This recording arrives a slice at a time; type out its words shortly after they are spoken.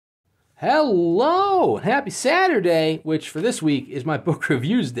Hello, and happy Saturday, which for this week is my book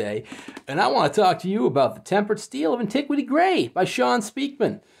reviews day, and I want to talk to you about The Tempered Steel of Antiquity Grey by Shawn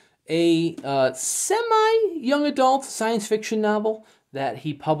Speman, a semi-young adult science fiction novel that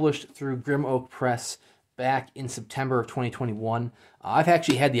he published through Grim Oak Press back in September of 2021. I've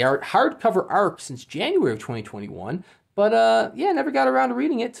actually had the hardcover ARC since January of 2021, but never got around to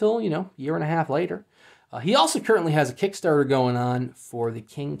reading it till, a year and a half later. He also currently has a Kickstarter going on for The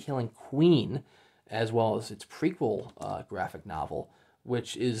King Killing Queen, as well as its prequel graphic novel,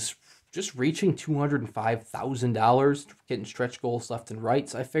 which is just reaching $205,000, getting stretch goals left and right.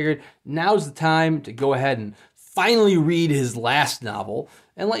 So I figured now's the time to go ahead and finally read his last novel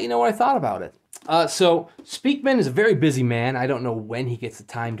and let you know what I thought about it. So Speman is a very busy man. I don't know when he gets the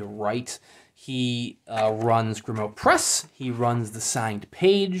time to write. He runs Grim Oak Press. He runs the Signed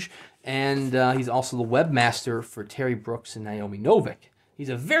Page. And he's also the webmaster for Terry Brooks and Naomi Novik. He's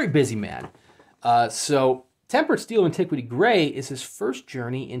a very busy man. So Tempered Steel of Antiquity Grey is his first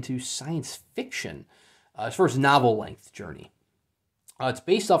journey into science fiction, his first novel-length journey. It's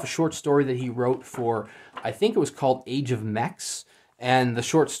based off a short story that he wrote for, I think it was called Age of Mechs, and the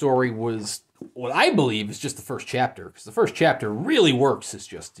short story was what I believe is just the first chapter, because the first chapter really works as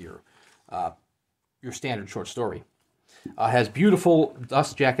just your standard short story. Has beautiful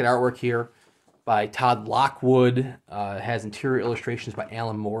dust jacket artwork here by Todd Lockwood. Has interior illustrations by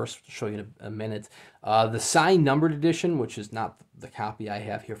Alan Morris, which I'll show you in a minute. The signed numbered edition, which is not the copy I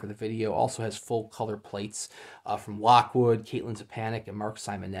have here for the video, also has full color plates from Lockwood, Kaitlund, Zupanic, and Marc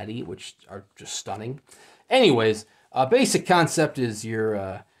Simonetti, which are just stunning. Anyways, basic concept is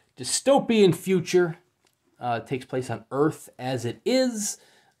your dystopian future. Takes place on Earth as it is.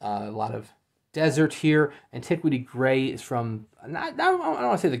 A lot of desert here. Antiquity Grey is from, I don't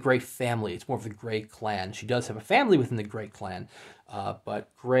want to say the Grey family, it's more of the Grey clan. She does have a family within the Grey clan,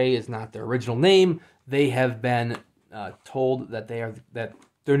 but Grey is not their original name. They have been told that that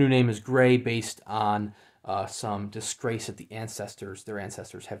their new name is Grey based on some disgrace that their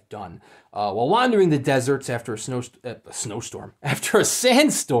ancestors have done. While wandering the deserts after after a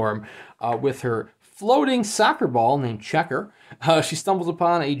sandstorm with her floating soccer ball named Checker, she stumbles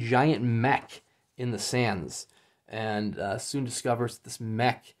upon a giant mech in the sands and soon discovers that this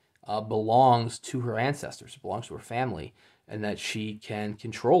mech belongs to her ancestors, belongs to her family, and that she can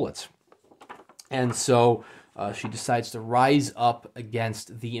control it. And so she decides to rise up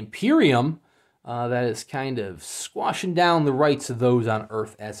against the Imperium that is kind of squashing down the rights of those on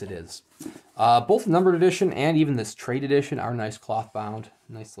Earth as it is. Both the numbered edition and even this trade edition are nice cloth bound,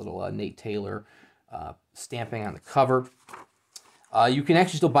 nice little Nate Taylor stamping on the cover. You can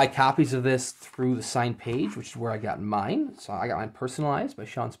actually still buy copies of this through the Signed Page, which is where I got mine. So I got mine personalized by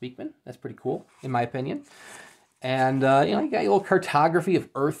Shawn Speman. That's pretty cool, in my opinion. And, you got your little cartography of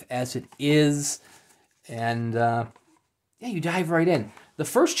Earth as it is. And, you dive right in. The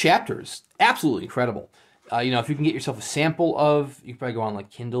first chapter is absolutely incredible. If you can get yourself a sample of, you can probably go on like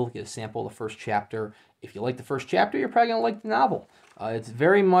Kindle, get a sample of the first chapter. If you like the first chapter, you're probably going to like the novel. It's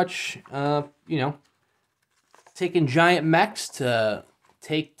very much, taking giant mechs to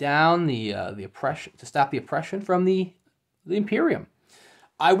take down the oppression, to stop the oppression from the Imperium.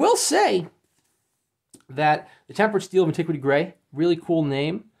 I will say that The Tempered Steel of Antiquity Grey, really cool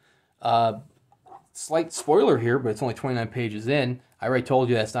name. Slight spoiler here, but it's only 29 pages in. I already told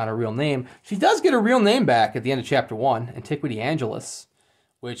you that's not a real name. She does get a real name back at the end of chapter 1, Antiquity Angelus.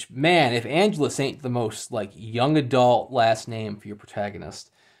 Which, man, if Angelus ain't the most, young adult last name for your protagonist.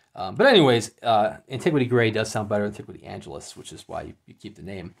 But anyways, Antiquity Grey does sound better than Antiquity Angelus, which is why you keep the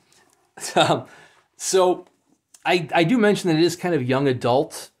name. So, I do mention that it is kind of young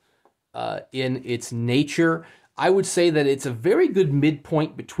adult in its nature. I would say that it's a very good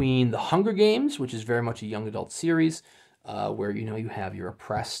midpoint between The Hunger Games, which is very much a young adult series, where, you have your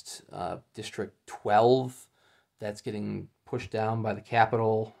oppressed District 12 that's getting pushed down by the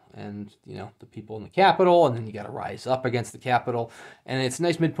Capitol and, the people in the Capitol, and then you got to rise up against the Capitol. And it's a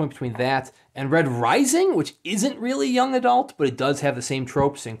nice midpoint between that and Red Rising, which isn't really young adult, but it does have the same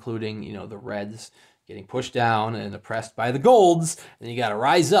tropes, including, the Reds getting pushed down and oppressed by the Golds, and you got to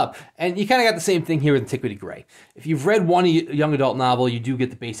rise up. And you kind of got the same thing here with Antiquity Grey. If you've read one young adult novel, you do get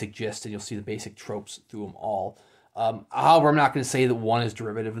the basic gist, and you'll see the basic tropes through them all. However, I'm not going to say that one is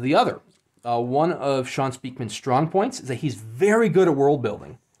derivative of the other. One of Shawn Speman's strong points is that he's very good at world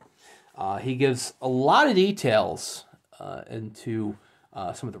building. He gives a lot of details into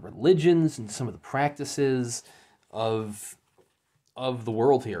some of the religions and some of the practices of the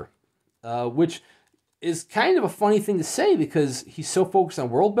world here, which is kind of a funny thing to say because he's so focused on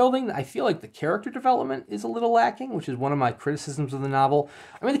world building. I feel like the character development is a little lacking, which is one of my criticisms of the novel.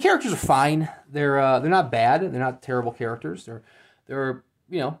 I mean, the characters are fine. They're not bad. They're not terrible characters. They're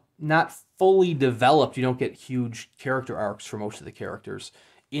not fully developed. You don't get huge character arcs for most of the characters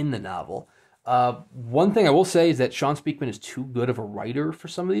in the novel. One thing I will say is that Shawn Speakman is too good of a writer for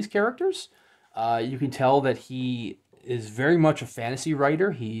some of these characters. You can tell that he is very much a fantasy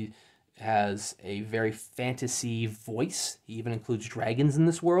writer. He has a very fantasy voice. He even includes dragons in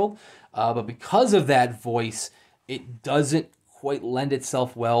this world. But because of that voice, it doesn't quite lend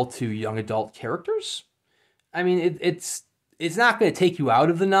itself well to young adult characters. I mean, it's not going to take you out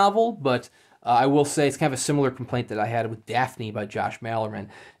of the novel, but I will say it's kind of a similar complaint that I had with Daphne by Josh Malerman,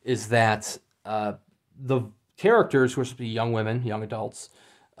 is that the characters who are supposed to be young women, young adults,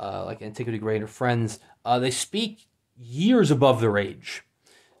 like Antiquity Grey and her friends, they speak years above their age.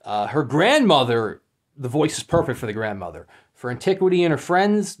 Her grandmother, the voice is perfect for the grandmother. For Antiquity and her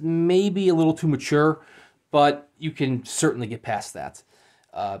friends, maybe a little too mature, but you can certainly get past that.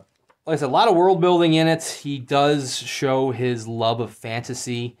 Like I said, a lot of world building in it. He does show his love of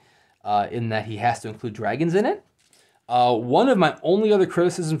fantasy in that he has to include dragons in it. One of my only other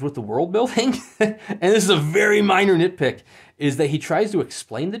criticisms with the world building, and this is a very minor nitpick, is that he tries to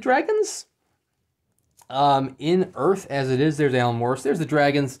explain the dragons. In Earth as it is, there's Alan Morris. There's the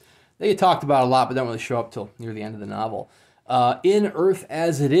dragons. They get talked about a lot, but don't really show up till near the end of the novel. In Earth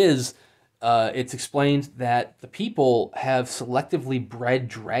as it is, it's explained that the people have selectively bred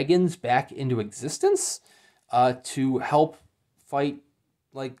dragons back into existence to help fight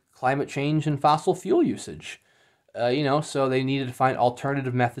like climate change and fossil fuel usage. So they needed to find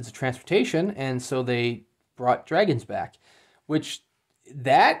alternative methods of transportation, and so they brought dragons back, which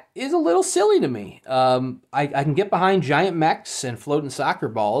that is a little silly to me. I can get behind giant mechs and floating soccer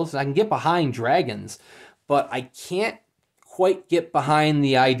balls. I can get behind dragons, but I can't quite get behind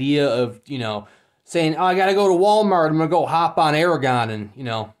the idea of, saying, oh, I got to go to Walmart. I'm going to go hop on Aragon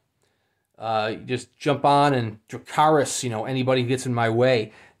and, just jump on and Dracarys, anybody who gets in my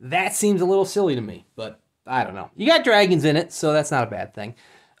way. That seems a little silly to me, but I don't know. You got dragons in it, so that's not a bad thing.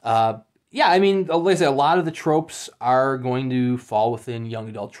 Yeah, I mean, like I said, a lot of the tropes are going to fall within young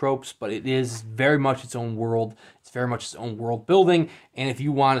adult tropes, but it is very much its own world. It's very much its own world building. And if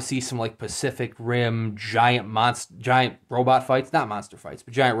you want to see some like Pacific Rim giant robot fights, not monster fights,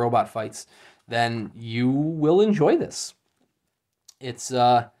 but giant robot fights, then you will enjoy this. It's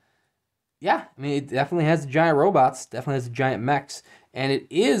it definitely has the giant robots, definitely has the giant mechs, and it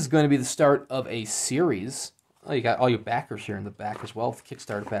is going to be the start of a series. Oh, you got all your backers here in the back as well, the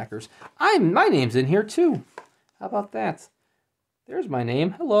Kickstarter backers. My name's in here too. How about that? There's my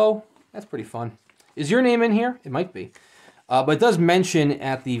name. Hello. That's pretty fun. Is your name in here? It might be. But it does mention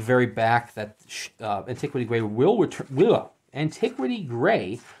at the very back that Antiquity Grey will return. Antiquity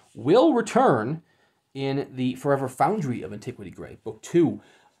Grey will return in the Forever Foundry of Antiquity Grey, Book 2.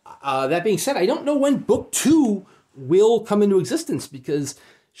 That being said, I don't know when Book 2 will come into existence because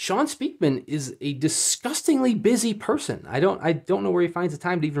Shawn Speakman is a disgustingly busy person. I don't know where he finds the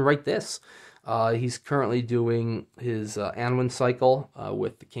time to even write this. He's currently doing his Anwin cycle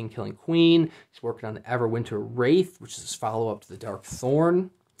with the King Killing Queen. He's working on the Everwinter Wraith, which is his follow-up to the Dark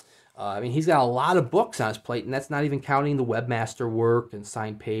Thorn. He's got a lot of books on his plate, and that's not even counting the webmaster work and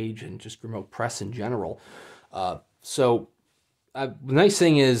signed page and just remote press in general. The nice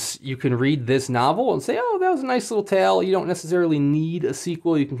thing is you can read this novel and say, oh, that was a nice little tale. You don't necessarily need a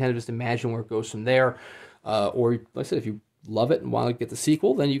sequel. You can kind of just imagine where it goes from there. Or, like I said, if you love it and want to get the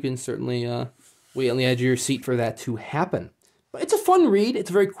sequel, then you can certainly wait on the edge of your seat for that to happen. But it's a fun read.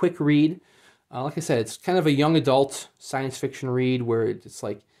 It's a very quick read. Like I said, it's kind of a young adult science fiction read where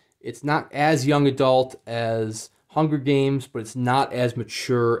it's not as young adult as Hunger Games, but it's not as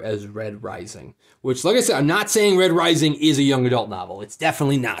mature as Red Rising. Which, like I said, I'm not saying Red Rising is a young adult novel. It's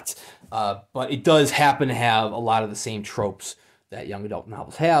definitely not. But it does happen to have a lot of the same tropes that young adult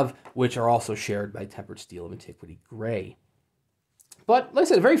novels have, which are also shared by Tempered Steel of Antiquity Grey. But, like I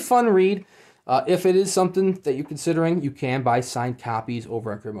said, a very fun read. If it is something that you're considering, you can buy signed copies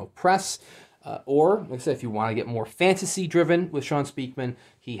over at Remote Press. Or, like I said, if you want to get more fantasy-driven with Shawn Speakman,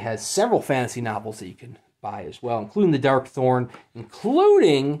 he has several fantasy novels that you can buy as well, including The Dark Thorn,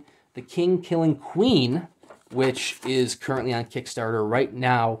 including The King Killing Queen, which is currently on Kickstarter right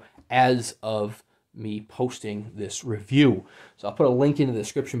now as of me posting this review. So I'll put a link in the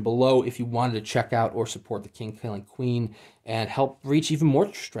description below if you wanted to check out or support The King Killing Queen and help reach even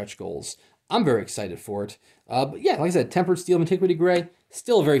more stretch goals. I'm very excited for it. But yeah, like I said, Tempered Steel of Antiquity Grey,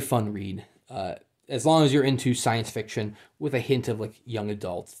 still a very fun read. As long as you're into science fiction with a hint of like young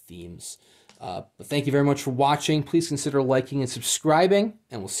adult themes. But thank you very much for watching. Please consider liking and subscribing,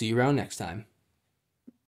 and we'll see you around next time.